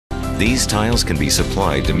These tiles can be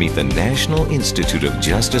supplied to meet the National Institute of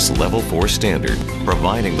Justice Level IV standard,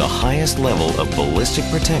 providing the highest level of ballistic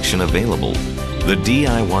protection available. The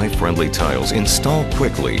DIY-friendly tiles install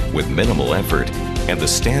quickly with minimal effort, and the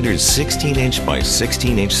standard 16-inch by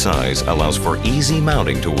 16-inch size allows for easy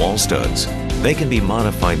mounting to wall studs. They can be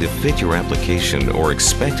modified to fit your application or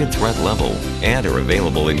expected threat level and are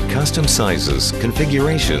available in custom sizes,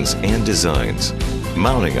 configurations, and designs.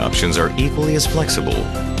 Mounting options are equally as flexible.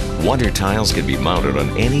 Wonder tiles can be mounted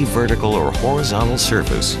on any vertical or horizontal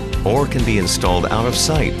surface, or can be installed out of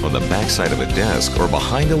sight on the backside of a desk or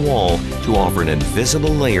behind a wall to offer an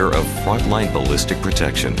invisible layer of frontline ballistic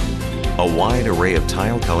protection. A wide array of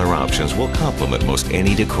tile color options will complement most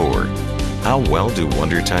any decor. How well do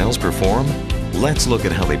Wonder tiles perform? Let's look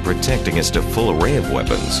at how they protect against a full array of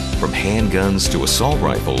weapons, from handguns to assault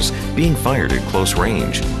rifles being fired at close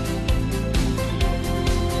range.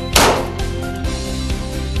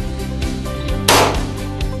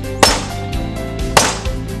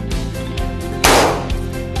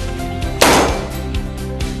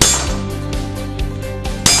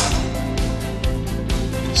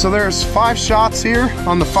 So there's 5 shots here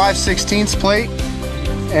on the 5/16 plate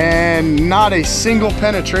and not a single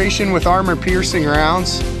penetration with armor-piercing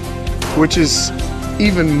rounds, which is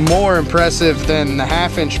even more impressive than the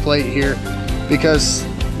 1/2-inch plate here, because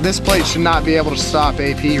this plate should not be able to stop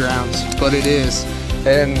AP rounds, but it is.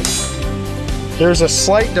 And there's a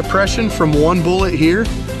slight depression from one bullet here,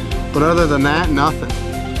 but other than that, nothing.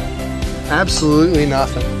 Absolutely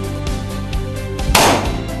nothing.